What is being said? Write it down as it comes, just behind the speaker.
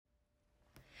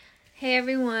Hey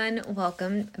everyone,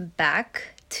 welcome back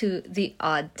to the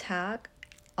Odd Talk.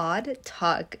 Odd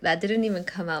Talk. That didn't even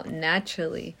come out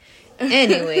naturally.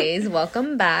 Anyways,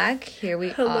 welcome back. Here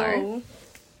we are.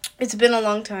 It's been a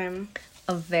long time.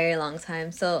 A very long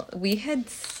time. So we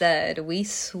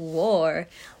swore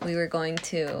we were going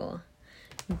to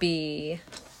be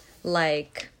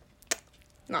like...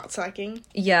 Not slacking.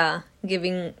 Yeah,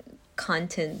 giving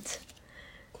content.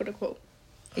 Quote unquote.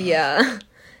 Yeah.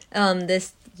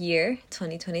 This year,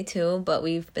 2022, but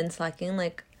we've been slacking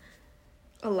like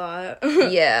a lot.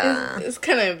 Yeah. It's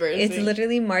kind of embarrassing. It's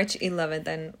literally March 11th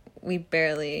and we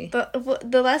barely...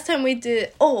 The last time we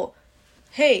did... Oh,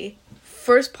 hey,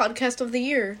 first podcast of the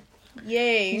year.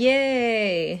 Yay.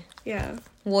 Yay. Yeah.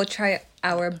 We'll try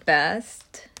our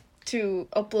best to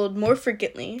upload more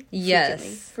frequently. Yes.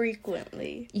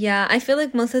 Frequently. Yeah, I feel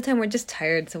like most of the time we're just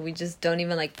tired, so we just don't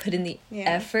even like put in the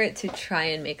effort to try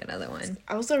and make another one.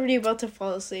 I was already about to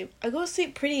fall asleep. I go to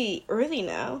sleep pretty early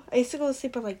now. I used to go to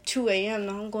sleep at like 2 a.m.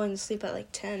 Now I'm going to sleep at like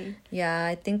 10. Yeah,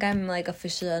 I think I'm like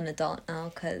officially an adult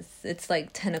now because it's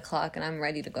like 10 o'clock and I'm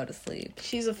ready to go to sleep.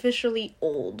 She's officially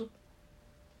old.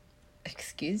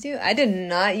 Excuse you? I did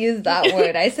not use that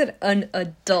word. I said an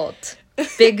adult.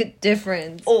 Big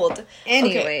difference. Old.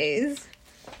 Anyways.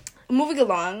 Okay. Moving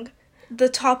along. The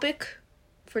topic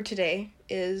for today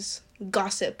is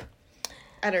gossip.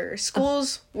 At our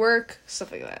schools, work,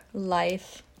 stuff like that.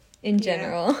 Life. In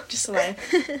general. Just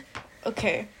life.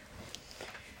 Okay.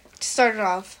 To start it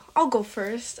off, I'll go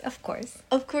first. Of course.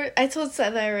 I told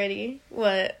Seth already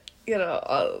what,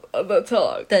 the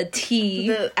talk. The tea.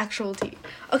 The actual tea.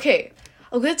 Okay.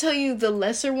 I'm going to tell you the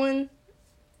lesser one.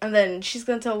 And then she's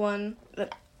gonna tell one, then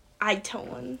I tell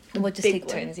one. We'll just take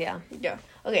turns, yeah. Yeah.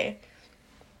 Okay.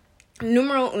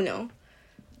 Numero uno.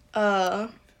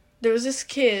 There was this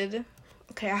kid.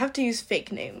 Okay, I have to use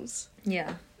fake names.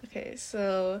 Yeah. Okay,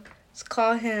 so let's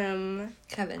call him...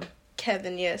 Kevin.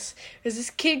 Kevin, yes. There's this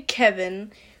kid,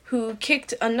 Kevin, who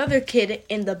kicked another kid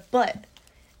in the butt.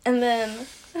 And then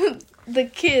the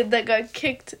kid that got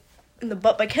kicked in the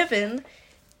butt by Kevin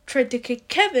tried to kick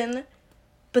Kevin,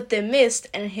 but they missed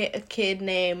and hit a kid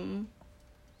named...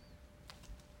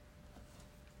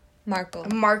 Marco.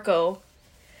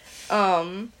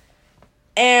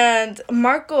 And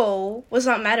Marco was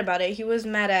not mad about it. He was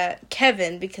mad at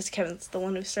Kevin because Kevin's the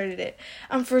one who started it.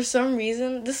 And for some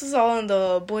reason, this is all in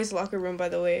the boys' locker room, by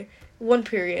the way. One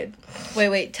period.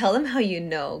 Wait. Tell them how you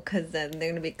know, because then they're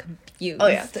going to be confused. Oh,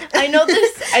 yeah. I know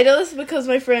this because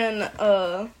my friend,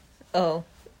 what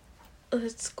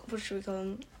should we call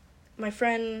him? My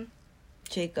friend...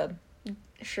 Jacob.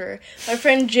 Sure. My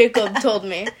friend Jacob told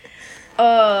me.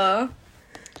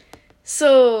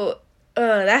 So,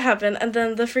 that happened. And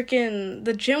then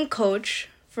the gym coach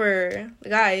for the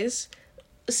guys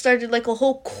started, like, a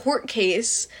whole court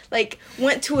case. Like,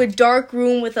 went to a dark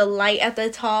room with a light at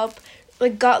the top.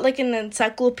 Like, got, like, an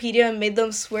encyclopedia and made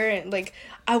them swear. And, like,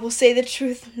 I will say the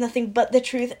truth, nothing but the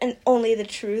truth, and only the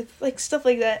truth. Like, stuff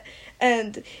like that.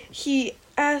 And he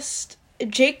asked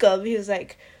Jacob, he was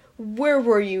like, where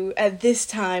were you at this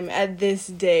time, at this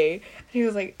day? And he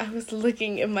was like, I was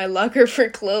looking in my locker for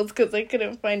clothes because I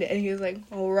couldn't find it. And he was like,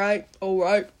 all right, I'll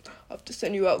have to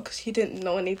send you out because he didn't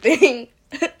know anything.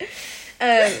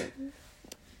 And,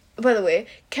 by the way,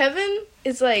 Kevin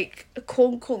is like a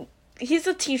cold, he's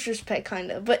a teacher's pet, kind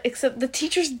of, but except the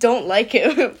teachers don't like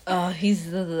him. Oh,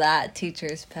 he's that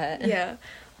teacher's pet. Yeah.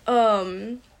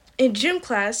 In gym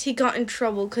class, he got in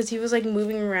trouble because he was, like,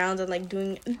 moving around and, like,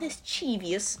 doing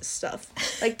mischievous stuff.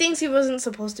 Like, things he wasn't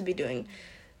supposed to be doing.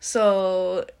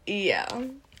 So, yeah.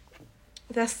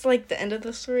 That's, like, the end of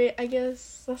the story, I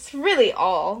guess. That's really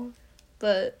all.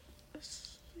 But,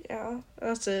 yeah,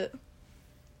 that's it.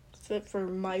 That's it for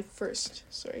my first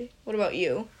story. What about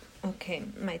you? Okay,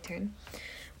 my turn.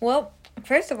 Well,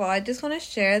 first of all, I just want to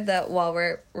share that while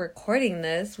we're recording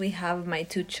this, we have my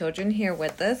 2 children here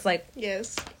with us. Like,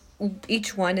 yes.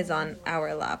 Each one is on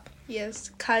our lap. Yes,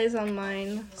 Kai is on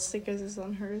mine. Stickers is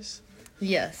on hers.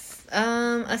 Yes.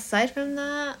 Aside from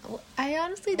that, I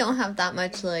honestly don't have that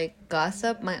much, like,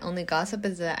 gossip. My only gossip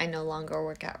is that I no longer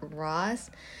work at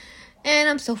Ross. And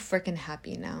I'm so freaking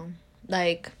happy now.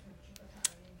 Like,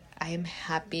 I am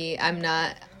happy. I'm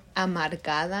not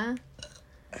amargada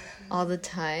all the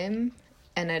time.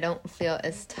 And I don't feel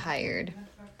as tired.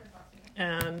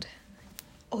 And...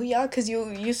 Oh, yeah, because you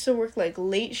used to work, like,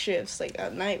 late shifts, like,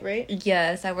 at night, right?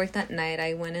 Yes, I worked at night.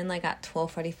 I went in, like, at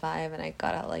 12:45, and I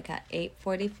got out, like, at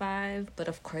 8:45. But,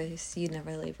 of course, you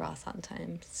never leave Ross on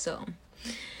time. So,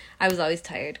 I was always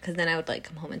tired, because then I would, like,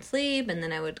 come home and sleep, and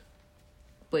then I would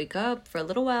wake up for a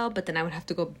little while, but then I would have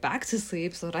to go back to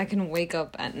sleep so that I can wake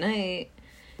up at night.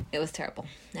 it was terrible.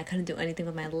 I couldn't do anything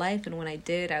with my life, and when I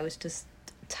did, I was just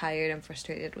tired and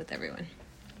frustrated with everyone.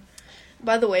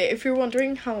 By the way, if you're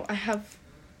wondering how I have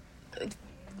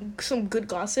some good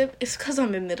gossip, it's because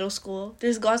I'm in middle school.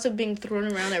 There's gossip being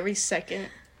thrown around every second.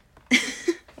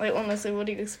 Like, honestly, what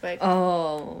do you expect?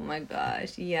 Oh my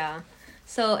gosh, yeah.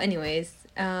 So anyways,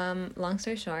 long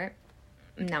story short,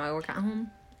 now I work at home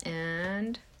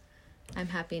and I'm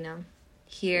happy now.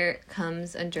 Here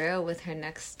comes Andrea with her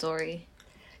next story.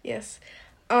 Yes.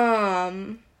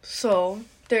 So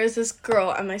there's this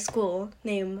girl at my school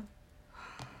named,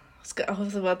 I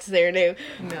was about to say her name.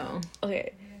 No.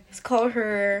 Okay. Let's call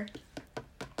her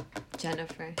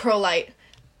Jennifer. Pearlite.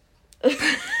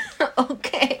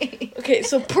 Okay. Okay,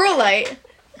 so Pearlite,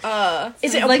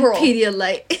 is it a like pearl?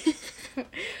 Pedialyte.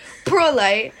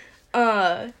 Pearlite,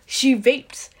 she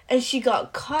vaped and she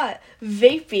got caught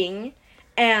vaping,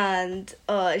 and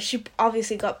she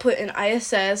obviously got put in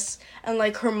ISS, and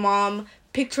like her mom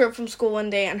picked her up from school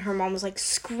one day, and her mom was like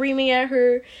screaming at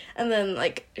her, and then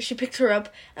like she picked her up,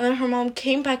 and then her mom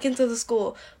came back into the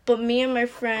school, but me and my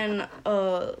friend,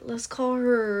 let's call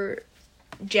her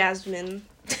Jasmine.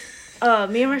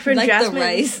 Me and my friend like Jasmine. The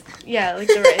rice. Yeah, like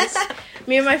the rice.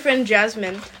 Me and my friend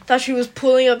Jasmine thought she was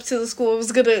pulling up to the school,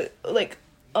 was gonna like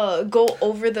go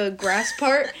over the grass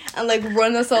part and like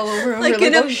run us all over. Like her.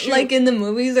 in Like, oh, shoot. like in the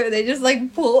movies, or they just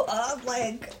like pull up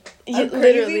like Yeah, a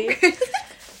crazy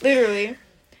literally.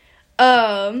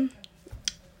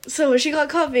 So she got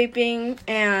caught vaping,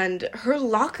 and her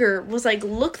locker was like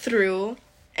look through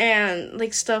and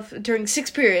like stuff during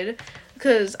 6th period,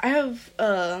 because I have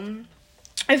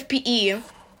PE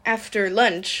after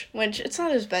lunch, which it's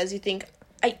not as bad as you think.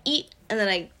 I eat and then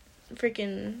I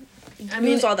freaking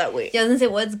lose all that weight. Yeah, I was gonna say,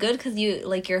 what's good because you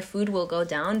like your food will go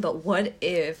down, but what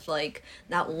if like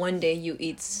that one day you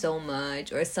eat so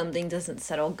much or something doesn't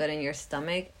settle good in your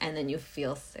stomach and then you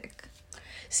feel sick?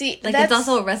 See, Like, it's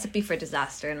also a recipe for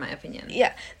disaster, in my opinion.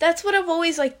 Yeah, that's what I've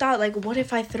always like thought. Like, what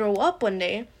if I throw up one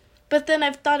day? But then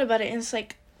I've thought about it, and it's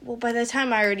like, well, by the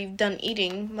time I already done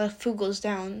eating, my food goes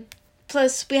down.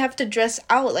 Plus, we have to dress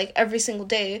out like every single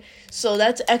day, so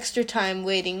that's extra time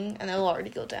waiting, and it'll already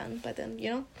go down by then, you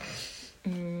know?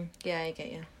 Yeah, I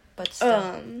get you. But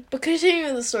still. But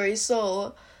continuing the story,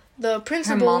 so the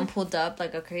principal. Her mom pulled up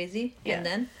like a crazy, Yeah. and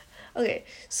then. Okay,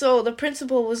 so the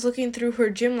principal was looking through her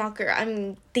gym locker.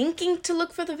 I'm thinking to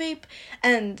look for the vape,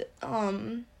 and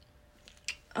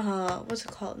what's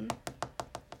it called?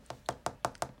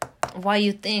 While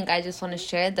you think, I just want to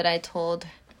share that I told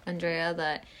Andrea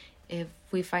that if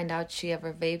we find out she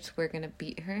ever vapes, we're gonna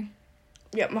beat her.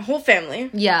 Yeah, my whole family.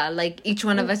 Yeah, like each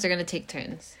one of us are gonna take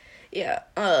turns. Yeah,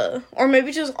 or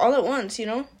maybe just all at once, you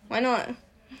know? Why not?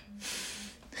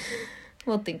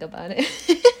 We'll think about it.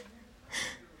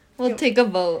 We'll take a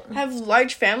vote. I have a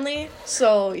large family,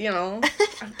 so, you know,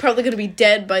 I'm probably gonna be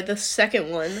dead by the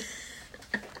second one.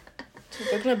 So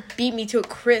they're gonna beat me to a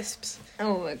crisps.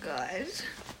 Oh my gosh.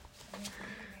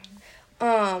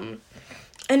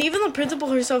 And even the principal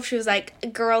herself, she was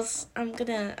like, girls, I'm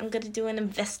gonna do an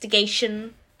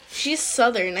investigation. She's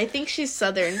Southern. I think she's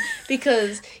Southern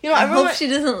because, you know, I everyone... hope she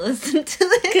doesn't listen to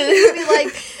this. Be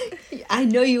like, I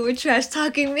know you were trash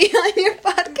talking me on your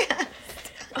podcast.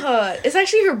 It's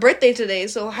actually her birthday today,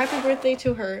 so happy birthday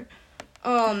to her.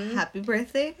 Happy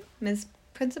birthday, Miss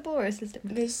Principal or Assistant?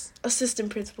 Miss Assistant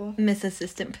Principal. Miss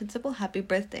Assistant Principal, happy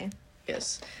birthday.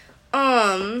 Yes.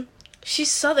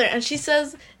 She's Southern, and she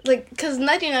says, like, because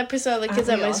 99% of the kids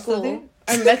at my school Southern?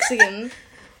 are Mexican.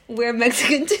 We're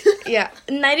Mexican too. Yeah,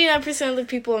 99% of the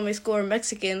people in my school are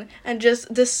Mexican, and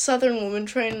just this Southern woman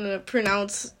trying to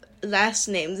pronounce last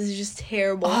names is just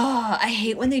terrible. Oh, I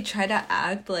hate when they try to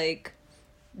act like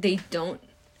they don't.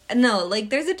 No, like,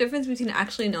 there's a difference between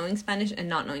actually knowing Spanish and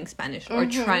not knowing Spanish, or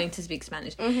trying to speak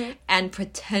Spanish, and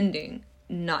pretending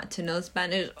not to know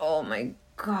Spanish. Oh my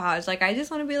gosh, like, I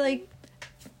just want to be like,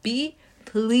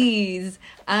 please,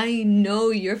 I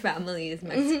know your family is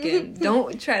Mexican.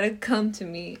 Don't try to come to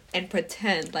me and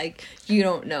pretend like you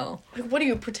don't know. Like, what are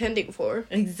you pretending for?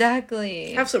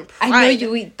 Exactly. Have some pride. I know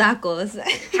you eat tacos.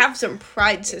 Have some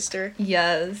pride, sister.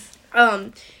 Yes.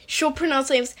 She'll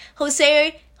pronounce names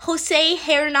Jose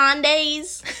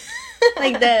Hernandez.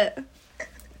 Like that.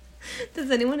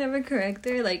 Does anyone ever correct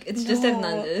her? Like, it's just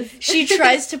Hernandez. She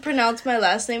tries to pronounce my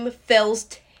last name, but fails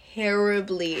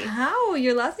terribly. How?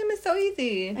 Your last name is so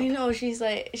easy. I know, she's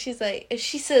like, if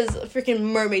she says freaking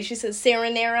mermaid, she says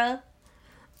Serenera.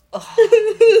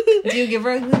 Oh. Do you give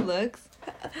her ugly looks?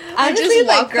 I just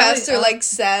walk past her, like,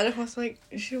 sad. I was like,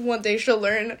 one day she'll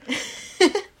learn.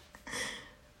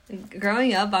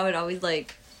 Growing up, I would always,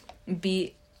 like,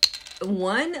 be,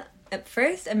 at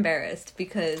first, embarrassed,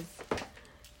 because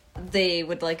they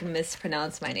would like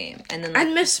mispronounce my name, and then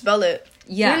I'd misspell it.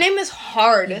 Yeah, your name is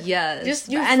hard. Yes,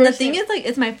 just and the thing is, like,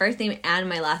 it's my first name and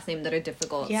my last name that are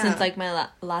difficult. Yeah. Since like my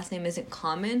last name isn't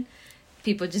common,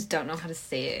 people just don't know how to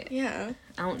say it. Yeah,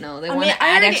 I don't know. They want to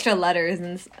add extra letters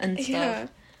and stuff. Yeah.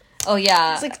 Oh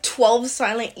yeah, it's like 12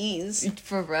 silent E's.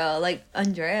 For real. Like,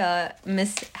 Andrea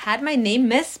had my name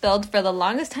misspelled for the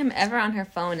longest time ever on her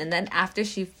phone, and then after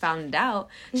she found out,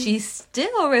 she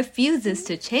still refuses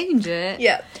to change it.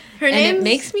 Yeah, her name. It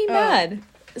makes me mad.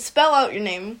 Spell out your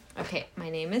name. Okay, my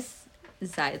name is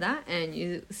Zaida, and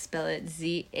you spell it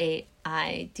Zaida.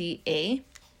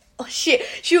 Oh shit!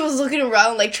 She was looking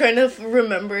around like trying to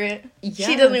remember it. Yes.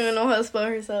 She doesn't even know how to spell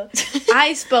herself.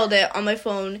 I spelled it on my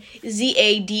phone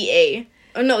Zada.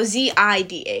 Oh no,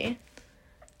 Zida.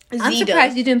 I'm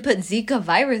surprised you didn't put Zika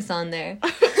virus on there.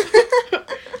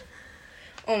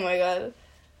 Oh my god.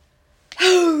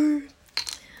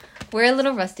 We're a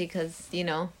little rusty because, you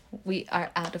know, we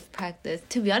are out of practice.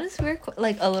 To be honest, we're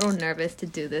like a little nervous to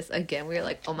do this again. We were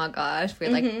like, oh my gosh. We're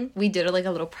like, we did like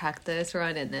a little practice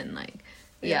run, and then like,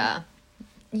 yeah.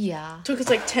 Took us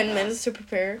like 10 minutes to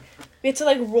prepare. We had to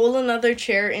like roll another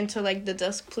chair into like the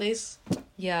desk place.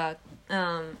 Yeah.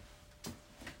 Right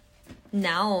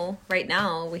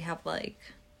now we have like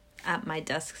at my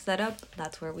desk set up.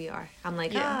 That's where we are. I'm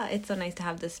like, it's so nice to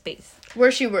have this space.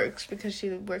 Where she works, because she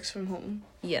works from home.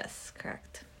 Yes,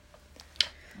 correct.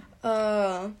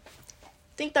 I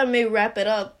think that may wrap it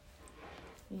up.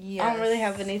 Yes. I don't really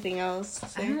have anything else to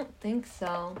say. I don't think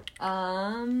so.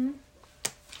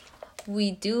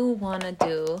 We do want to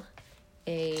do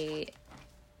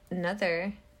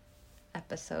another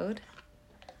episode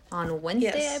on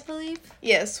Wednesday, I believe.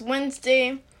 Yes,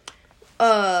 Wednesday.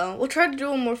 We'll try to do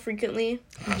them more frequently.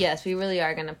 Yes, we really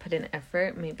are gonna put in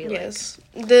effort. Maybe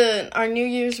our New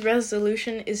Year's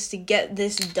resolution is to get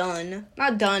this done.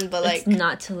 Not done, but like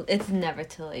it's never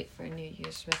too late for a New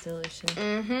Year's resolution.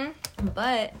 Mm-hmm.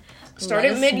 But start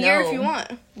it mid-year if you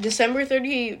want. December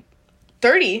 30.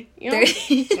 You know,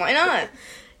 30. Why not?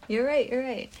 You're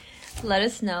right. Let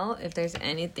us know if there's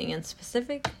anything in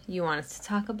specific you want us to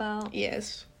talk about.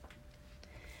 Yes.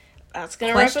 That's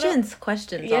gonna wrap it up.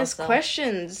 Questions. Yes, also.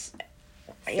 Questions.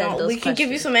 We can give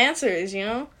you some answers. You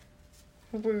know,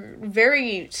 we're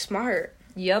very smart.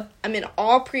 Yep. I'm in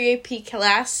all pre-AP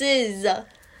classes.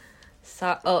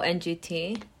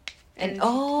 NGT. And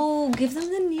give them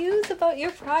the news about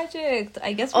your project.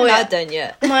 I guess we're not done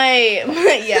yet.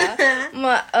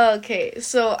 Okay,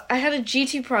 so I had a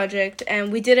GT project,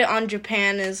 and we did it on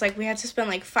Japan. It's like we had to spend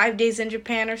like 5 days in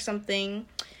Japan or something.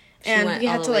 And we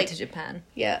had to to Japan.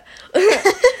 Yeah.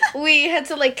 We had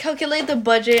to like calculate the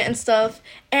budget and stuff.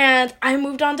 And I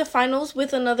moved on to finals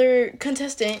with another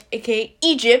contestant, aka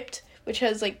Egypt, which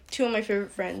has like 2 of my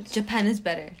favorite friends. Japan is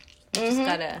better. Just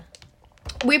gotta.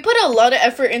 We put a lot of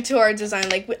effort into our design.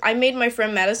 Like, I made my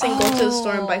friend Madison go to the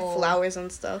store and buy flowers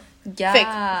and stuff. Yeah. Fake,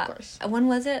 of course. When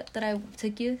was it that I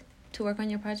took you to work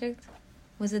on your project?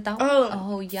 Was it that one?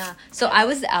 Oh, yeah. So I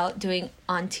was out doing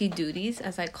auntie duties,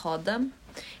 as I called them.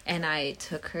 And I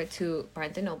took her to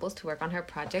Barnes & Noble's to work on her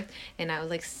project. And I was,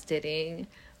 like, sitting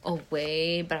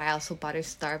away. But I also bought her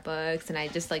Starbucks. And I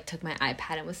just, like, took my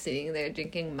iPad and was sitting there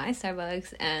drinking my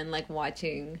Starbucks and, like,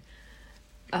 watching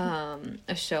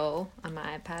a show on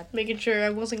my iPad, making sure I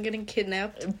wasn't getting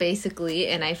kidnapped, basically.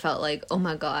 And I felt like, oh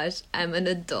my gosh, I'm an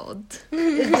adult.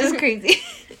 It's just crazy.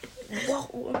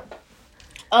 Whoa.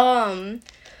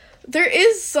 There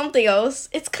is something else.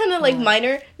 It's kind of like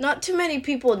minor. Not too many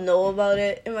people know about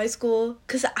it in my school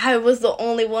because I was the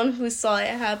only one who saw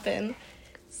it happen,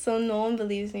 so no one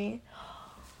believes me.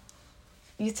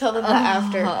 You tell them that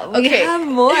after. We have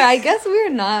more. I guess we're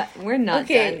not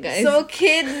done, guys. So a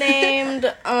kid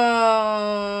named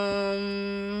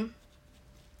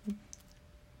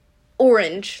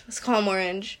Orange. Let's call him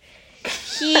Orange.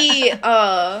 He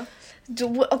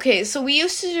so we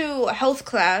used to do a health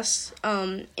class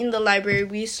in the library.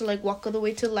 We used to like walk all the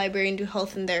way to the library and do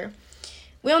health in there.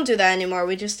 We don't do that anymore.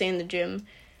 We just stay in the gym.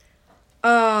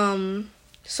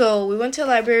 So we went to the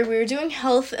library. We were doing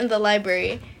health in the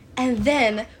library. And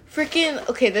then,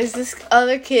 there's this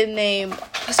other kid named,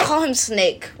 let's call him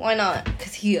Snake. Why not?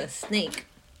 Because he a snake.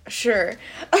 Sure.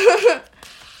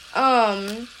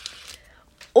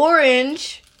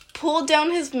 Orange pulled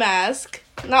down his mask.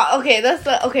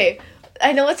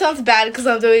 I know it sounds bad because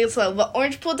I'm doing it slow, but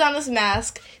Orange pulled down his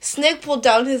mask, Snake pulled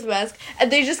down his mask, and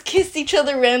they just kissed each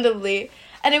other randomly.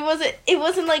 And it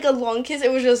wasn't like a long kiss,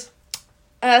 it was just,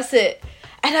 that's it.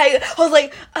 And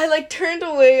I turned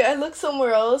away, I looked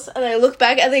somewhere else, and I looked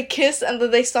back, and they kissed, and then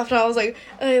they stopped, and I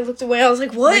looked away, and I was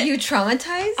like, what? Were you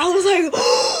traumatized? I was like,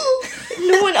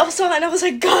 no one else saw it, and I was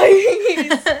like,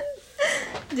 guys.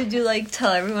 Did you like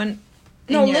tell everyone?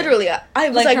 No, literally, I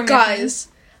was like, like, guys.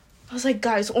 I was like,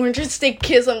 guys, orange and steak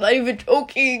kiss. I'm not even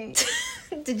joking.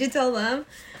 Did you tell them?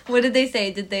 What did they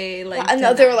say? Did they like? And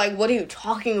they were like, "What are you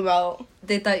talking about?"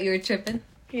 They thought you were tripping.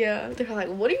 Yeah, they were like,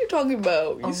 "What are you talking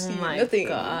about? You see nothing."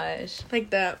 Gosh, like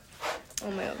that.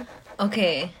 Oh my god.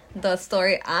 Okay, the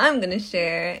story I'm gonna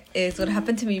share is what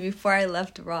happened to me before I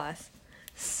left Ross.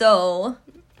 So,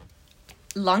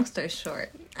 long story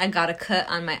short, I got a cut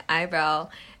on my eyebrow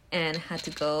and had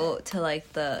to go to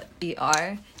like the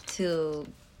ER to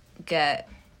get.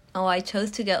 Oh, I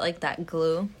chose to get like that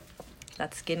glue,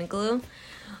 that skin glue.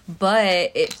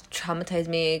 But it traumatized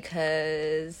me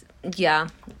because, yeah,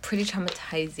 pretty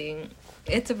traumatizing.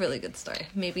 It's a really good story.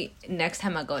 Maybe next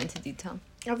time I'll go into detail.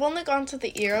 I've only gone to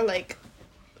the ear like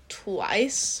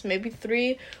twice, maybe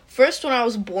 3. First when I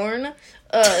was born.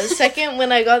 Second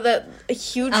when I got that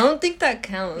huge. I don't think that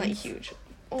counts. Not huge.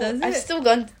 Does it? I've still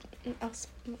gone.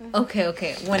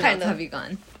 Okay. When else have you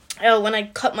gone? When I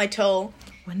cut my toe.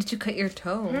 When did you cut your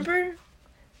toe? Remember?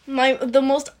 The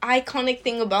most iconic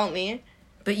thing about me.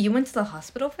 But you went to the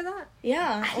hospital for that?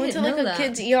 Yeah, I went to didn't like know a that.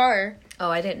 kid's ER.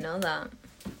 Oh, I didn't know that.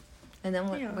 And then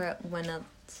when else?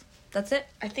 That's it?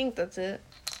 I think that's it.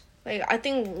 Like, I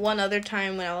think one other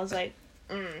time when I was like,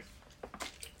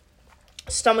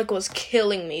 stomach was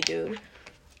killing me, dude.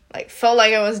 Like, felt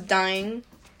like I was dying.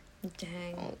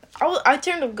 Dang. I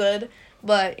turned up good,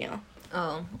 but, you know.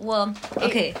 Oh, well,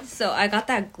 okay. So I got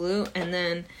that glue, and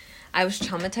then I was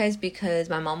traumatized because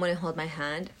my mom wouldn't hold my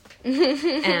hand.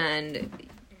 And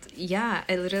yeah,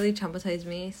 it literally traumatized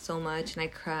me so much, and I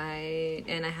cried,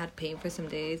 and I had pain for some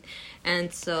days.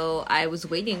 And so I was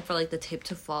waiting for like the tape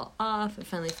to fall off. It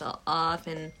finally fell off,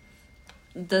 and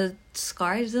the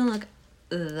scar doesn't look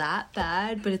that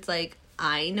bad, but it's like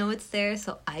I know it's there,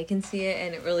 so I can see it,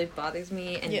 and it really bothers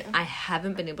me. And I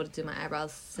haven't been able to do my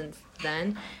eyebrows since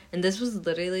then. And this was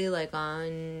literally like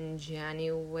on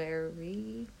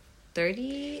January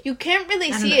 30. You can't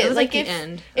really see it. It was like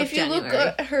if you look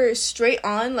at her straight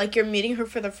on, like you're meeting her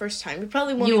for the first time, you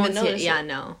probably won't even notice it. Yeah,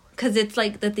 no. Because it's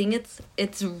like, the thing,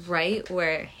 it's right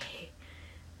where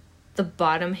the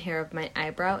bottom hair of my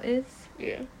eyebrow is.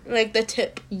 Yeah. Like the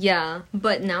tip. Yeah.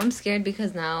 But now I'm scared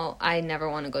because now I never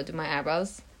want to go do my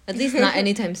eyebrows. At least not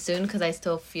anytime soon, because I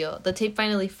still feel... The tape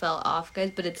finally fell off,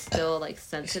 guys, but it's still, like,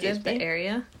 sensitive, the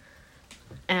area.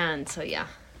 And so, yeah.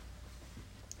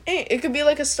 Hey, it could be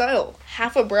like a style.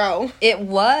 Half a brow. It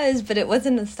was, but it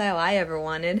wasn't the style I ever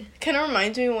wanted. Kind of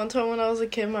reminds me one time when I was a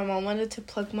kid, my mom wanted to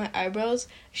pluck my eyebrows.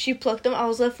 She plucked them. I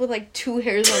was left with like 2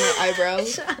 hairs on my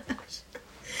eyebrows.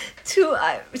 Two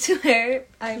hair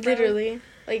eyebrows. Literally.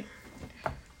 Like,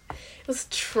 it was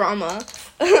trauma.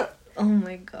 Oh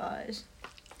my gosh.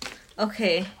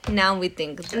 Okay, now we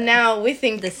think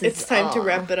it's time to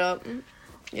wrap it up.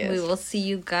 Yes. We will see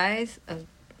you guys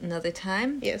another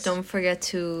time. Yes. Don't forget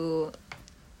to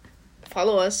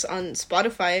follow us on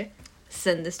Spotify.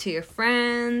 Send this to your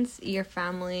friends, your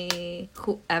family,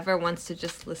 whoever wants to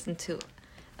just listen to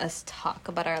us talk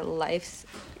about our lives.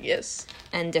 Yes.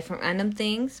 And different random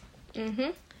things.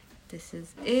 Mm-hmm. This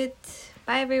is it.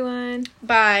 Bye, everyone.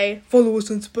 Bye. Follow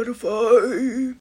us on Spotify.